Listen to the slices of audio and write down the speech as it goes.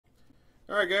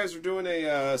All right, guys, we're doing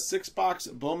a 6-box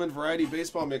Bowman Variety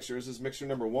Baseball Mixer. This is mixer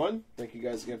number 1. Thank you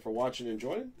guys again for watching and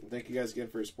joining. And thank you guys again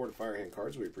for your support of Firehand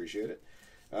Cards. We appreciate it.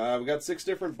 We got 6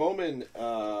 different Bowman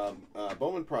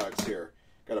products here.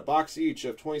 Got a box each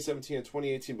of 2017 and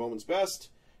 2018 Bowman's Best,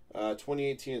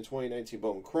 2018 and 2019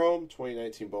 Bowman Chrome,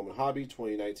 2019 Bowman Hobby,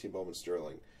 2019 Bowman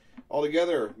Sterling.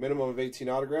 Altogether, minimum of 18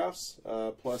 autographs,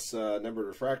 plus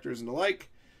numbered refractors and the like.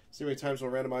 See how many times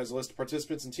we'll randomize the list of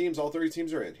participants and teams. All 30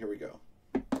 teams are in. Here we go.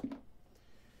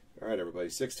 All right, everybody.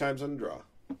 6 times on the draw.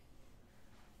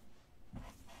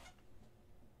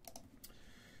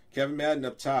 Kevin Madden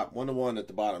up top. 1-1 at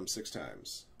the bottom. 6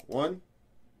 times. 1,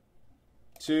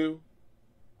 2,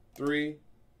 3,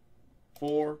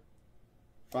 4,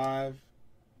 5,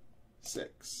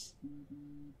 6.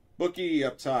 Bookie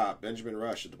up top. Benjamin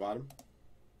Rush at the bottom.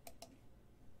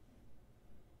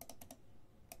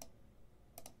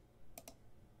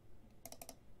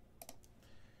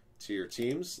 To your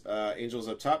teams. Angels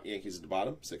up top, Yankees at the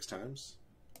bottom, 6 times.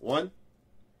 1,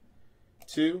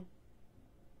 2,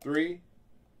 3,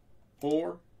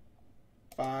 4,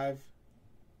 5,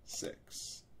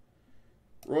 6.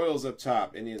 Royals up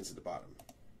top, Indians at the bottom.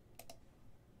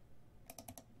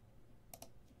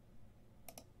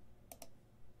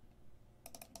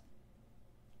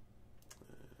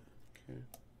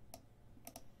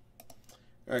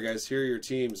 All right, guys, here are your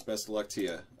teams. Best of luck to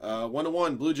you.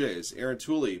 1-1, Blue Jays, Aaron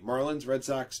Tooley, Marlins, Red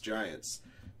Sox, Giants.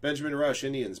 Benjamin Rush,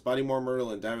 Indians, Bodymore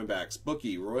Merlin, Diamondbacks.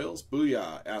 Bookie, Royals,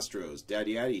 Booyah, Astros.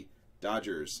 Daddy Addy,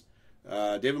 Dodgers.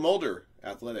 David Mulder,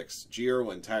 Athletics. G.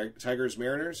 Irwin, Tigers,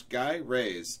 Mariners. Guy,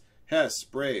 Rays. Hess,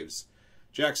 Braves.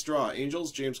 Jack Straw,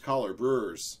 Angels. James Collar,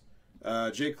 Brewers.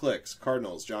 Jay Clicks,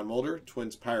 Cardinals. John Mulder,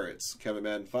 Twins, Pirates. Kevin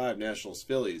Madden 5, Nationals,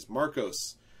 Phillies.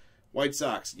 Marcos, White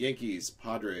Sox, Yankees,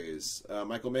 Padres.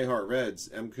 Michael Mahar, Reds.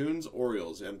 M. Coons,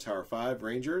 Orioles. M. Tower 5,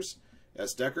 Rangers.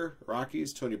 S. Decker,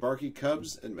 Rockies. Tony Barkey,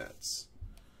 Cubs, and Mets.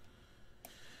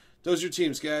 Those are your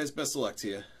teams, guys. Best of luck to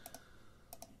you.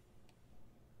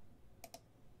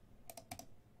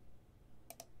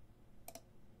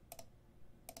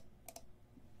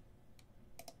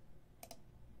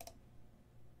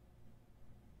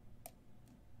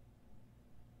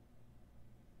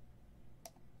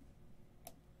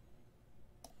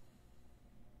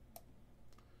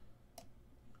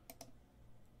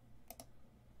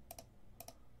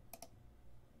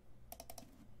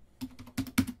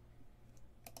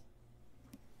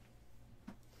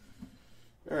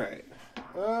 All right,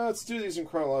 let's do these in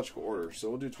chronological order. So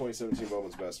we'll do 2017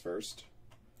 Bowman's Best first.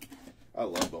 I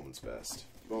love Bowman's Best.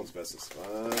 Bowman's Best is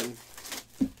fun.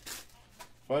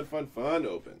 Fun, fun, fun,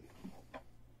 open.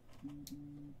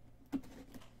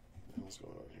 What's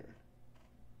going on here?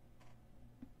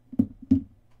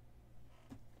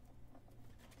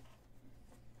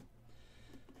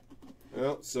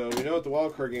 Well, so we know what the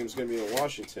wild card game is going to be in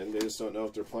Washington. They just don't know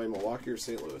if they're playing Milwaukee or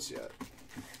St. Louis yet.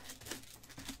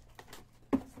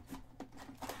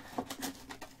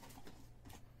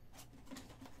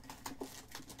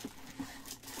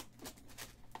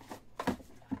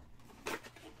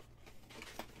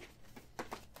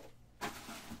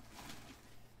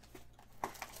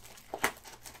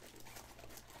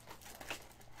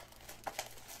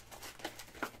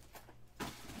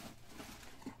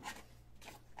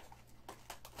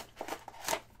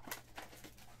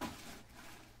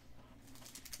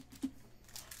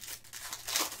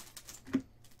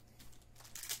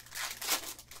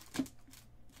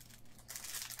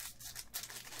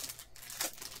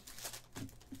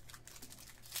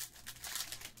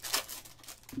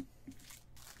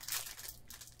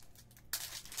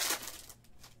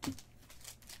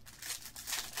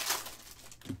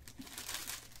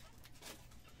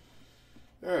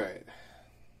 All right.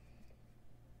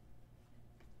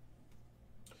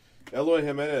 Eloy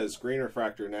Jimenez, green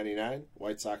refractor, 99.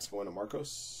 White Sox going to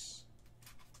Marcos.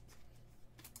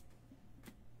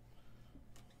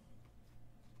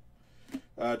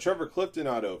 Trevor Clifton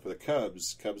auto for the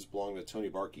Cubs. Cubs belong to Tony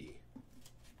Barkey.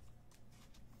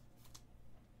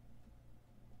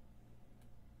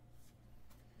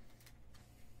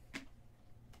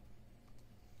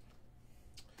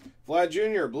 Vlad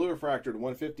Jr., blue refractor to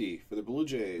 150 for the Blue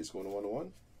Jays, going to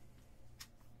 1-1.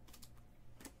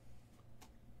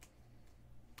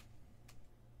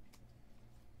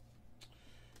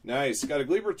 Nice. Got a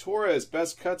Gleyber Torres,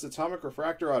 best cuts atomic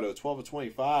refractor auto,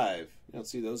 12/25. You don't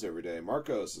see those every day.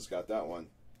 Marcos has got that one.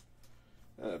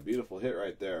 A beautiful hit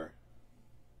right there.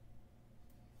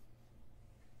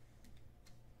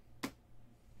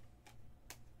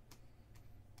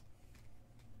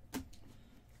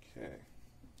 Okay.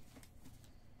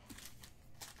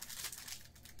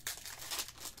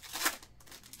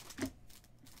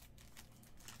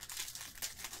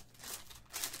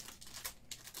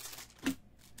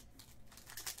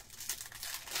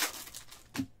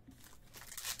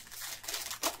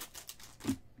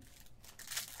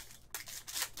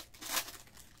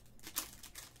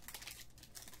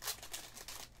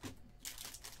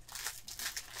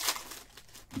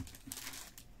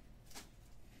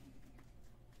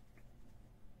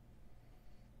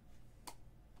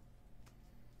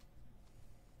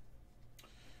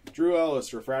 Drew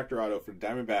Ellis, refractor auto for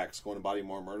Diamondbacks, going to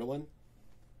Bodymore Merlin.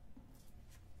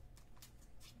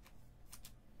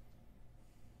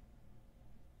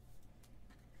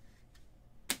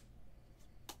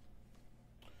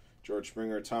 George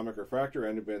Springer, atomic refractor,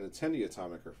 and Benintendi,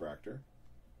 atomic refractor.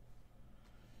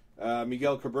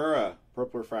 Miguel Cabrera,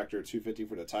 purple refractor, 250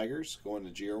 for the Tigers, going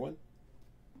to G. Irwin.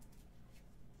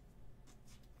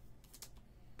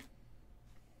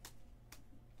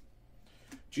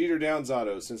 Jeter Downs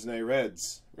auto, Cincinnati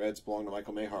Reds. Reds belong to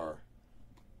Michael Mahar.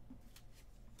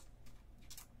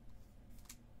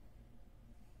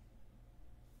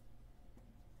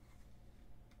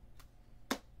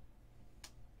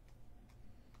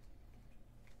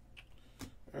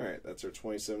 All right, that's our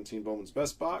 2017 Bowman's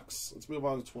Best Box. Let's move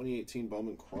on to 2018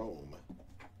 Bowman Chrome.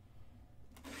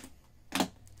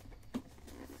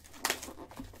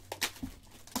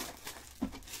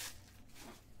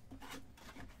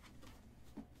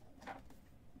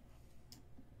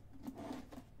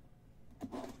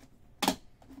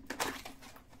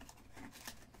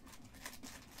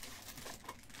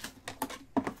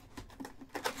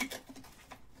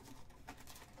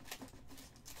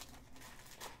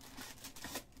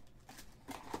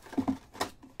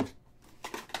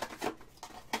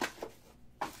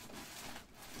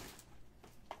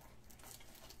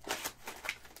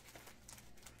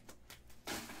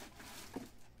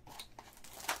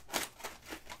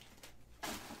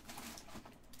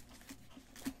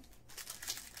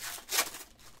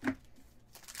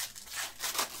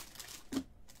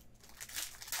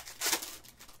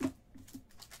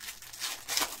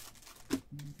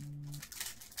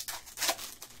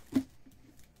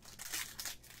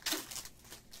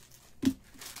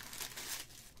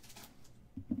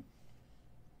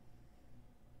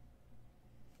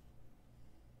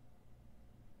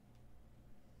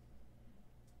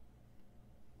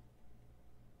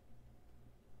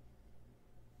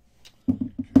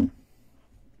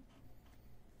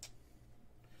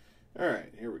 All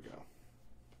right, here we go.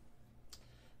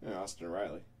 And Austin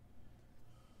Riley.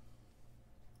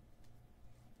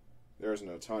 There's an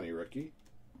Ohtani rookie.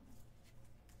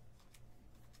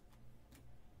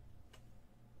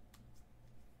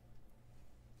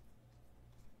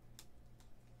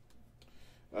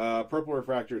 Purple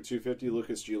refractor 250,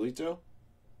 Lucas Giolito.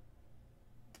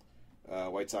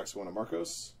 White Sox going to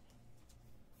Marcos.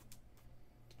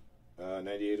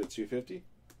 98 of 250.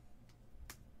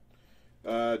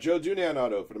 Joe Dunan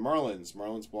auto for the Marlins.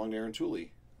 Marlins belong to Aaron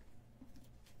Tooley.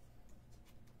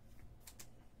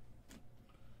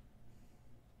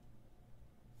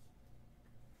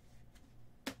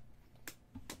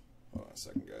 Hold on a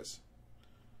second, guys.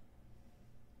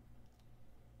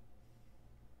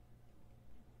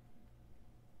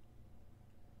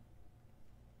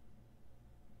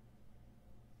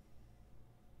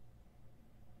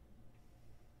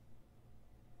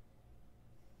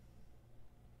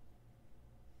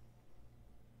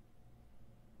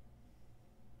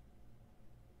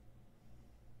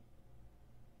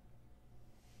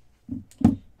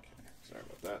 Sorry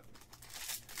about that.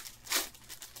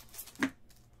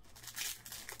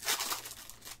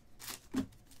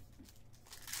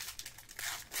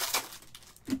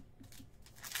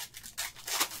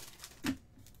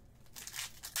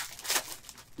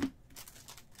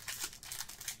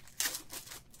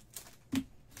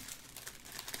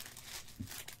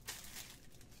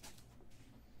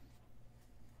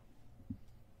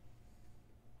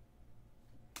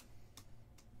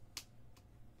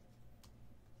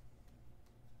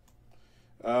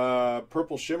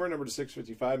 Purple Shimmer, number to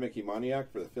 655, Mickey Moniak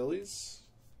for the Phillies.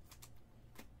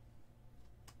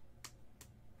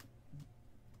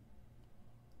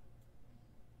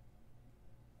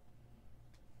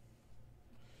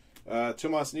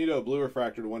 Tomas Nido, blue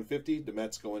refractor to 150. The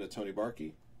Mets going to Tony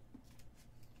Barkey.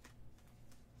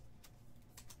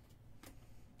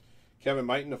 Kevin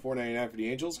Mighton to 499 for the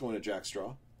Angels, going to Jack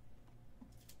Straw.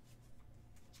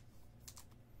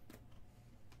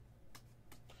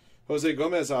 Jose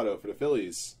Gomez auto for the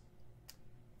Phillies.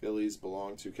 Phillies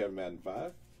belong to Kevin Madden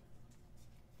 5.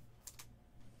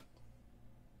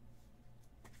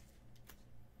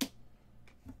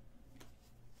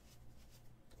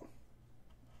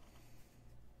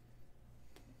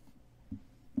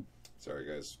 Sorry,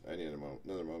 guys. I need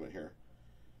another moment here.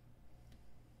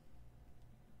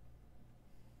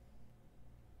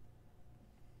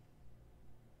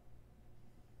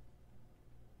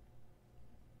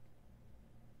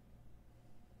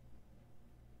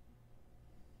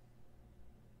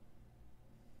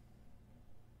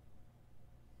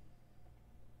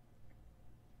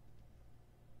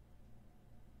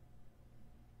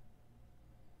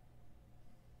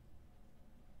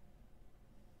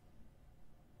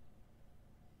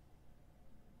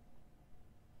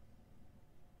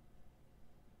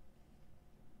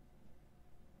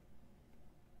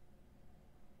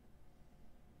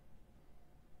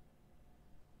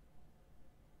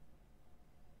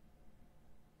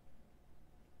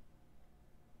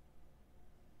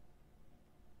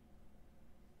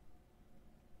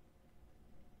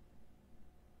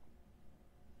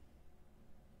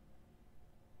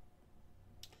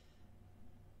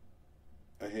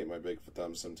 my big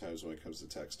thumb sometimes when it comes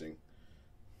to texting.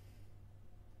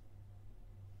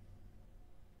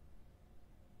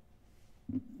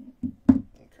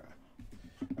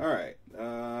 Okay. All right.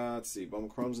 Let's see. Bowman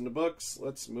Chrome's in the books.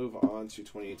 Let's move on to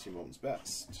 2018 Bowman's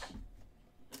Best.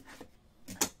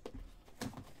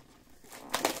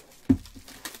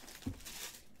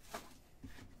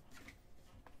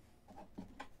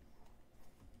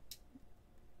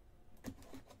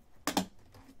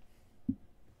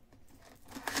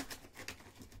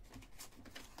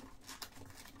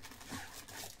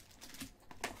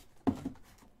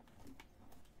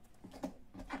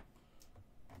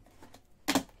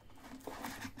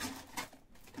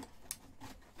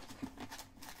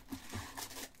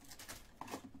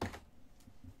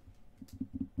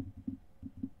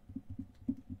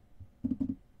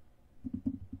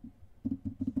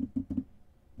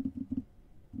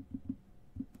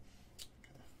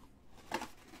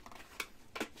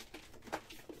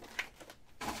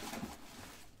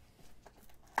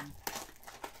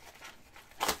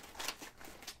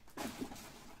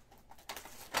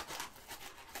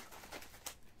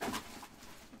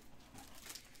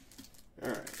 All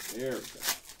right, there we go.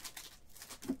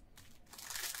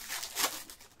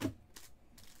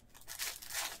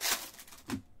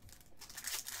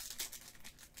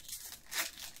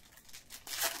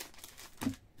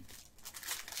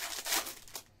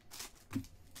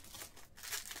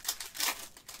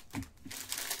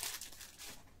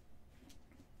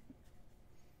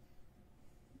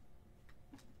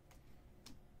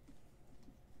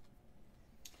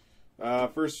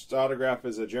 First autograph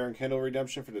is a Jaron Kendall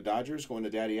redemption for the Dodgers, going to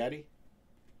Daddy Addy.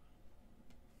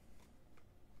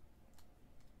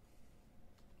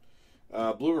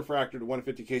 Blue refractor to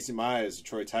 150 Casey Mize,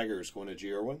 Detroit Tigers, going to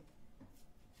G. Irwin.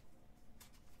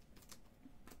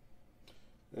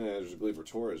 There's a Gleyber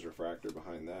Torres refractor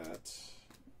behind that.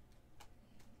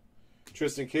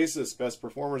 Tristan Casas, best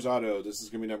performers auto. This is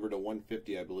going to be numbered to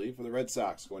 150, I believe, for the Red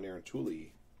Sox, going to Aaron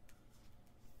Tooley.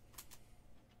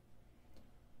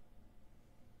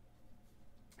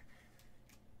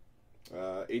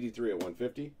 '83 at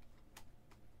 150.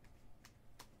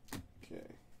 Okay.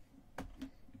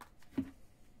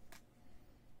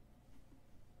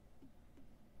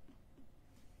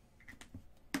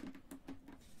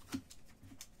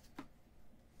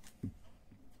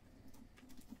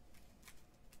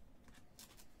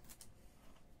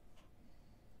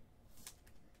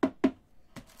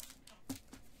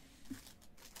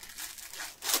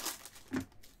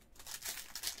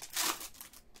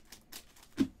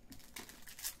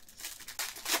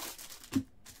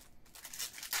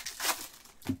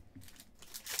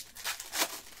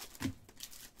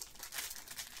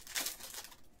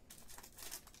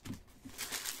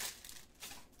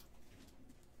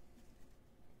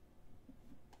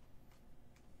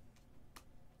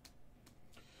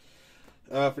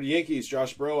 For the Yankees,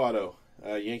 Josh Bro auto.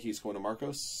 Yankees going to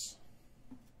Marcos.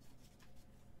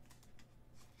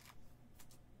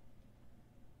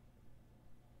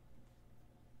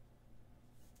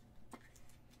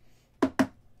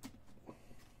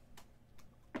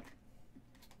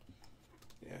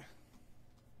 Yeah.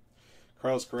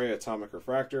 Carlos Correa, Atomic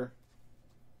Refractor.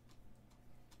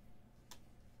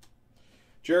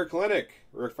 Jared Kalenic,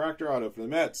 refractor auto for the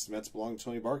Mets. Mets belong to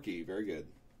Tony Barkey. Very good.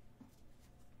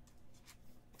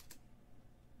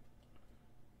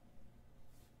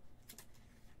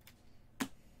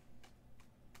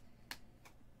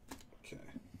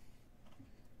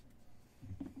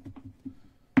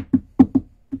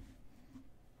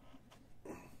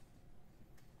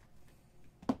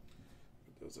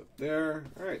 Up there.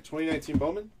 All right, 2019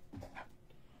 Bowman.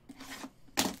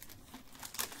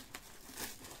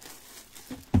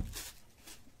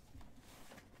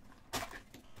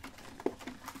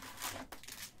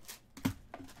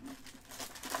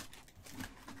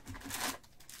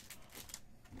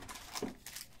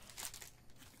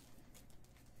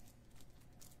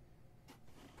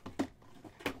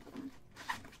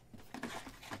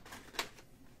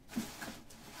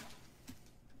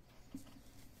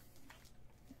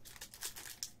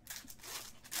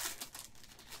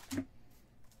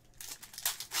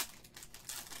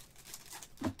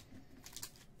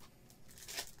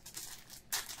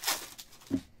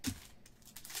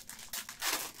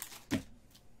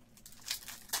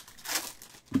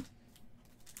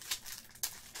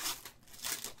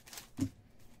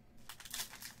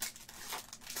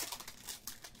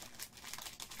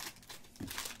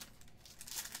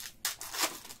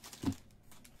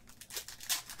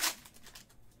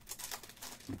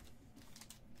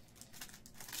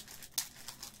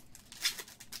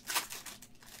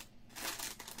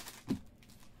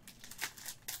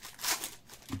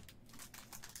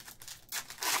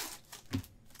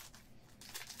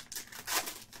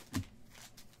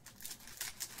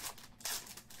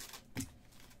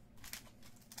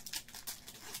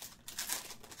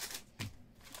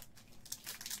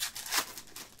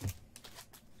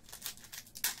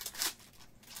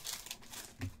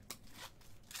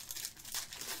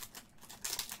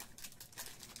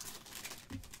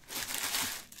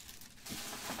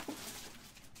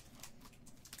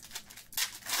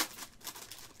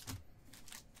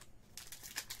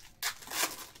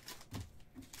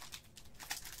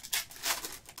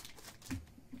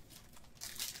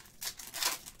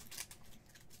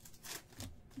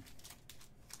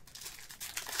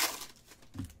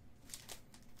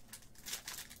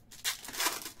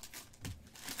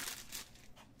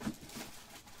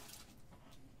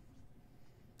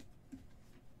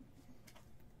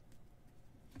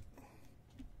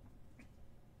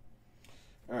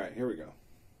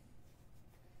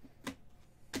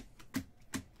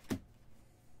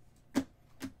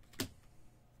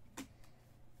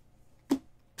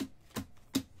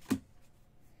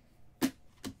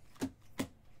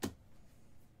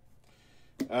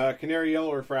 Canary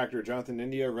Yellow Refractor, Jonathan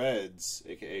India, Reds,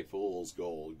 a.k.a. Fool's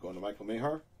Gold. Going to Michael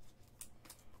Mahar.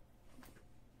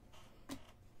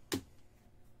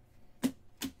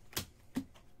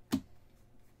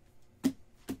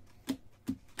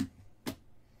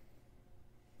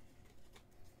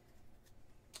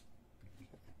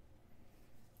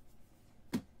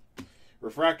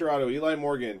 Refractor Auto, Eli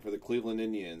Morgan for the Cleveland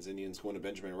Indians. Indians going to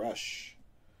Benjamin Rush.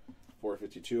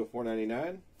 452 of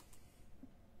 499.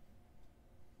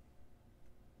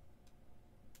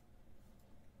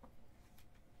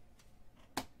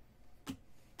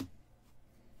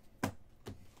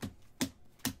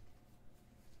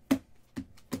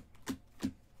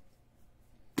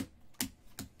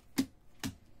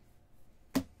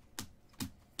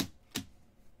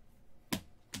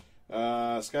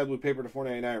 Sky Blue Paper to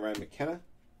 499, Ryan McKenna.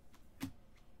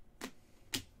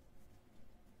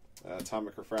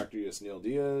 Atomic Refractor, U.S. Neil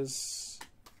Diaz.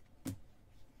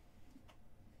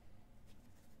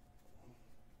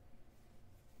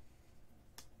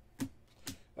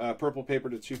 Purple Paper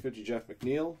to 250, Jeff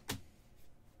McNeil.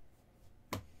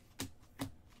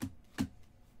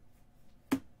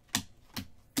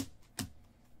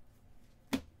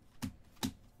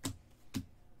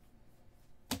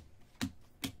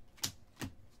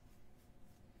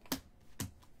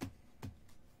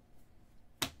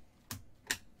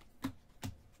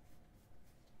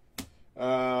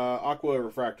 Aqua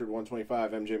Refractored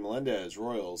 125, MJ Melendez,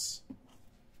 Royals.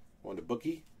 Going to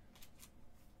Bookie.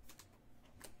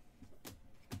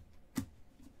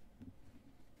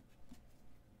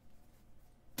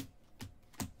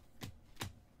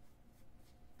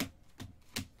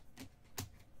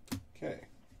 Okay.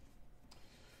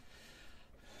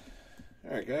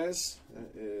 All right, guys.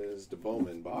 That is the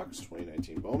Bowman box,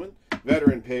 2019 Bowman.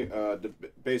 Veteran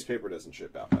base paper doesn't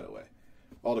ship out, by the way.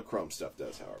 All the chrome stuff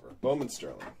does, however. Bowman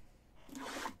Sterling.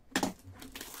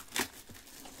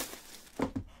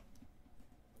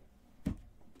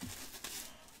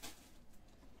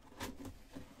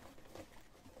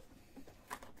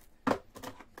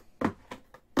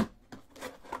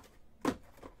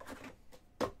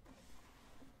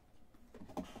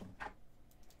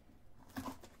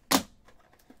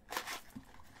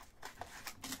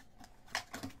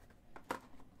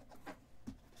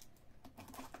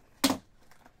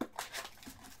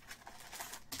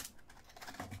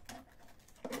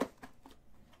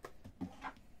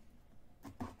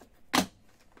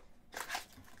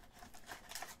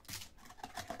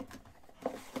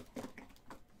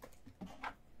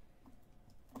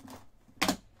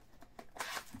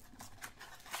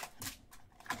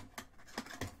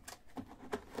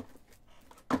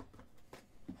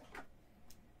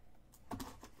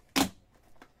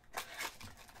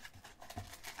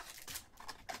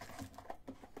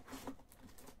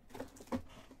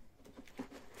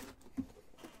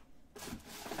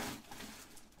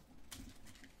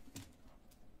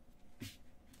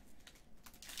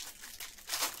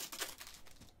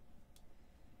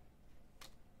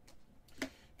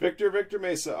 Victor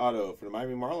Mesa auto for the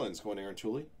Miami Marlins, going to Aaron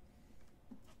Tooley.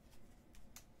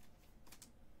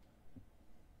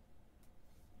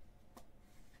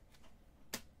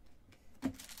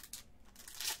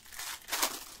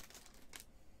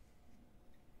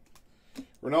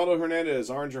 Ronaldo Hernandez,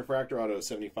 Orange Refractor auto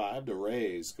 75 to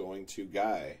Rays, going to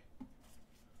Guy.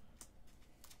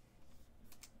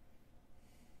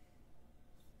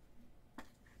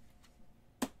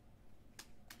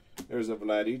 There's a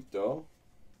Vladito.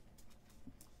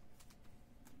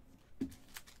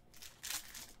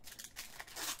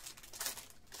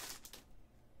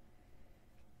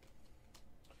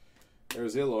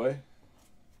 There's Eloy.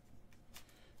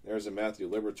 There's a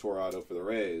Matthew Liberatore auto for the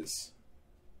Rays.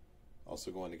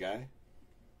 Also going to Guy.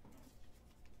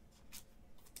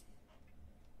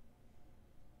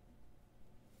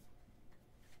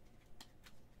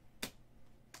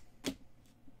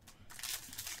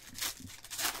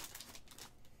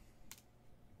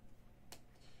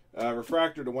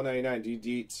 Refractor to 199, D.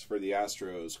 Dietz for the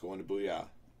Astros, going to Booyah.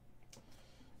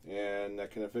 And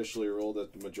that can officially rule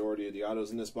that the majority of the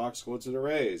autos in this box go to the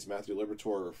Rays. Matthew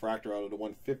Liberatore, Refractor auto to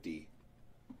 150.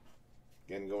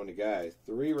 Again, going to Guy.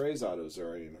 3 Rays autos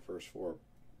already in the first 4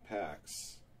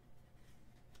 packs.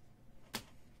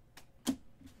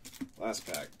 Last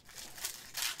pack.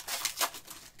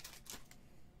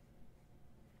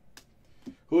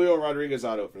 Julio Rodriguez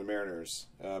auto for the Mariners.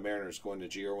 Mariners going to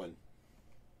G. Irwin.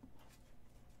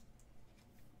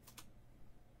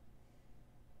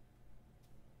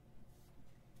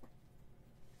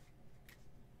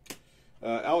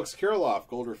 Alex Kirilloff,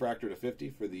 Gold Refractor to 50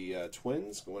 for the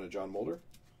Twins, going to John Mulder.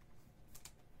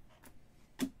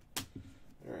 All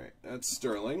right, that's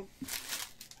Sterling.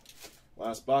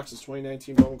 Last box is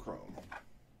 2019 Bowman Chrome.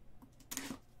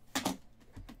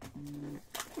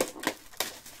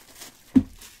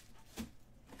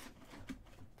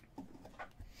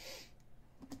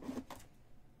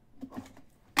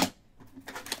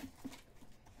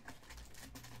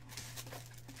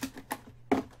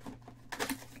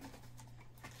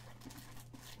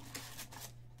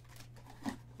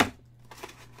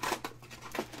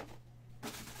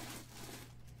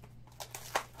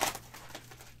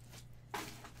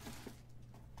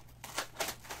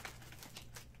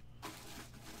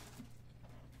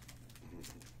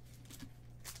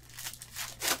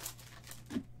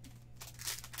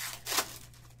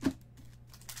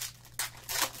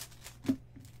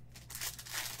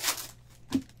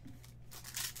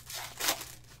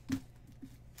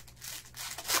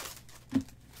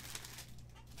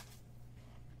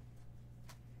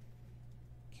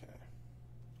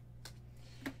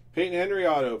 Peyton Henry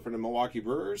auto for the Milwaukee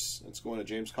Brewers. It's going to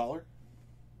James Collar.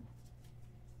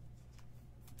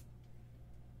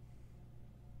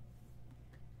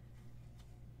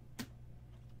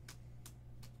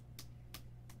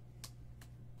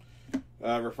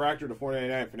 Refractor to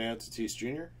 499 for Fernando Tatis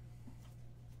Jr.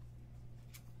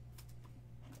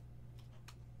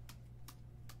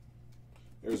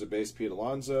 There's a base Pete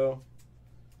Alonso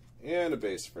and a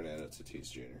base Fernando Tatis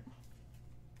Jr.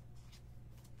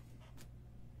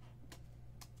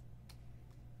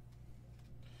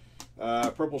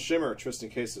 Purple Shimmer, Tristan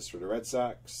Casas for the Red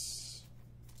Sox.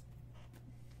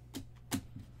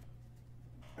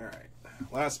 All right,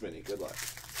 last mini. Good luck.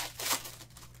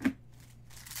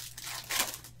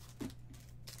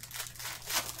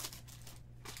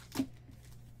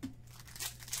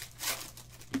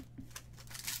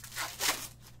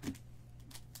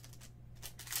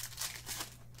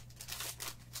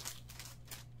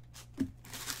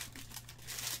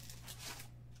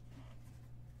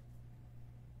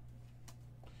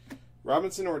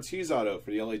 Robinson Ortiz auto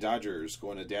for the LA Dodgers,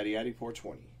 going to Daddy Addy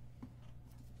 420.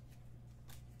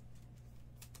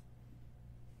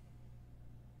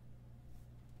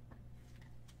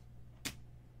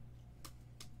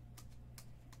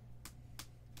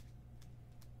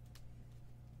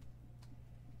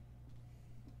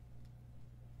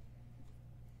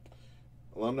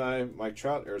 Alumni Mike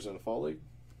Trout, Arizona Fall League.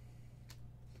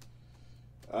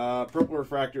 Purple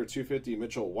Refractor 250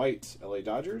 Mitchell White, LA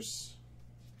Dodgers.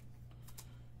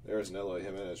 There's an Eloy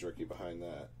Jimenez rookie behind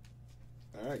that.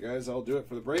 All right, guys, I'll do it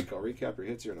for the break. I'll recap your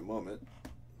hits here in a moment.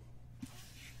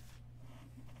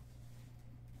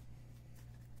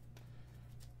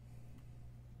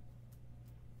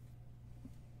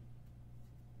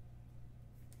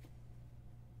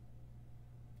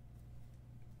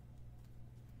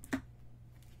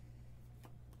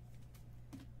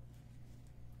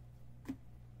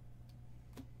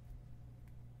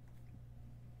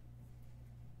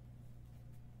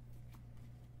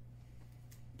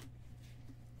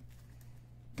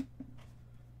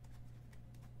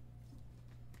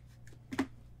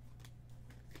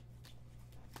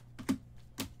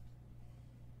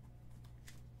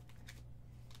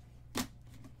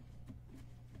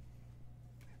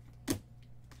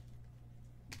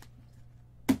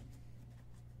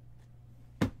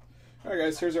 All right,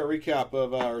 guys, here's our recap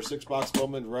of our 6-box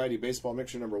Bowman Variety Baseball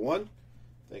Mixture number 1.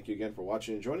 Thank you again for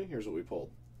watching and joining. Here's what we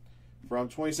pulled. From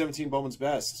 2017 Bowman's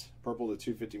Best, purple to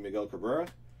 250 Miguel Cabrera,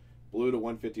 blue to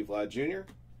 150 Vlad Jr.,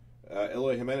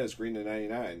 Eloy Jimenez green to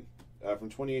 99. From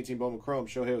 2018 Bowman Chrome,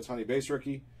 Shohei Ohtani base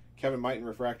rookie, Kevin Mighton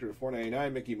refractor to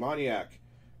 499, Mickey Moniak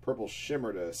purple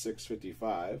shimmer to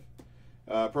 655.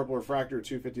 Purple refractor to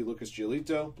 250 Lucas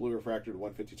Giolito, blue refractor to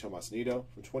 150 Tomas Nido.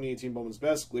 From 2018 Bowman's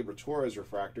Best, Gleyber Torres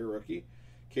refractor rookie,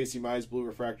 Casey Mize blue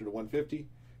refractor to 150.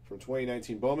 From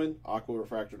 2019 Bowman, aqua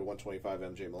refractor to 125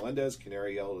 MJ Melendez,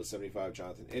 canary yellow to 75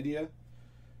 Jonathan India.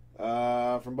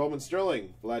 From Bowman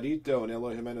Sterling, Vladito and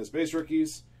Eloy Jimenez base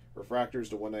rookies, refractors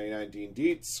to 199 Dean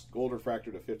Dietz, gold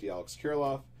refractor to 50 Alex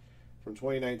Kirilloff. From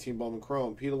 2019 Bowman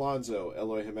Chrome, Pete Alonso,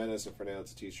 Eloy Jimenez, and Fernando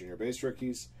Tatis Jr. base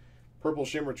rookies. Purple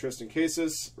Shimmer, Tristan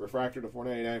Casas, refractor to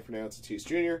 499 Fernando Tatis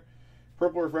Jr.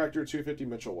 Purple refractor, 250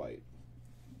 Mitchell White.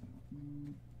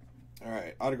 All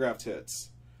right, autographed hits.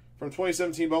 From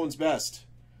 2017 Bowman's Best,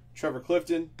 Trevor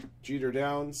Clifton, Jeter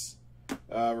Downs,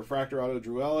 refractor auto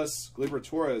Drew Ellis, Gleyber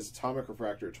Torres, atomic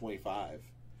refractor 25.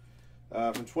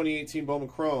 From 2018 Bowman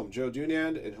Chrome, Joe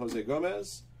Dunand and Jose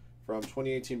Gomez. From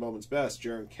 2018 Bowman's Best,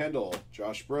 Jaron Kendall,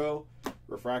 Josh Bro,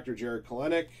 refractor Jared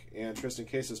Kalenic, and Tristan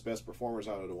Casas best performers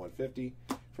auto to 150.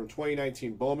 From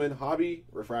 2019 Bowman Hobby,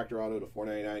 refractor auto to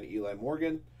 499 Eli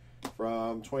Morgan.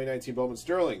 From 2019 Bowman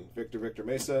Sterling, Victor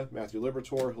Mesa, Matthew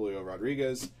Liberatore, Julio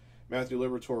Rodriguez, Matthew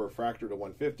Liberatore refractor to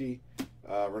 150.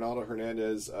 Ronaldo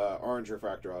Hernandez, Orange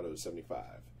Refractor Auto 75.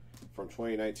 From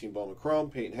 2019 Bowman Chrome,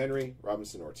 Peyton Henry,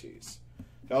 Robinson Ortiz.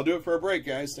 That'll do it for a break,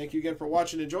 guys. Thank you again for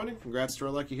watching and joining. Congrats to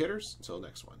our lucky hitters. Until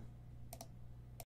next one.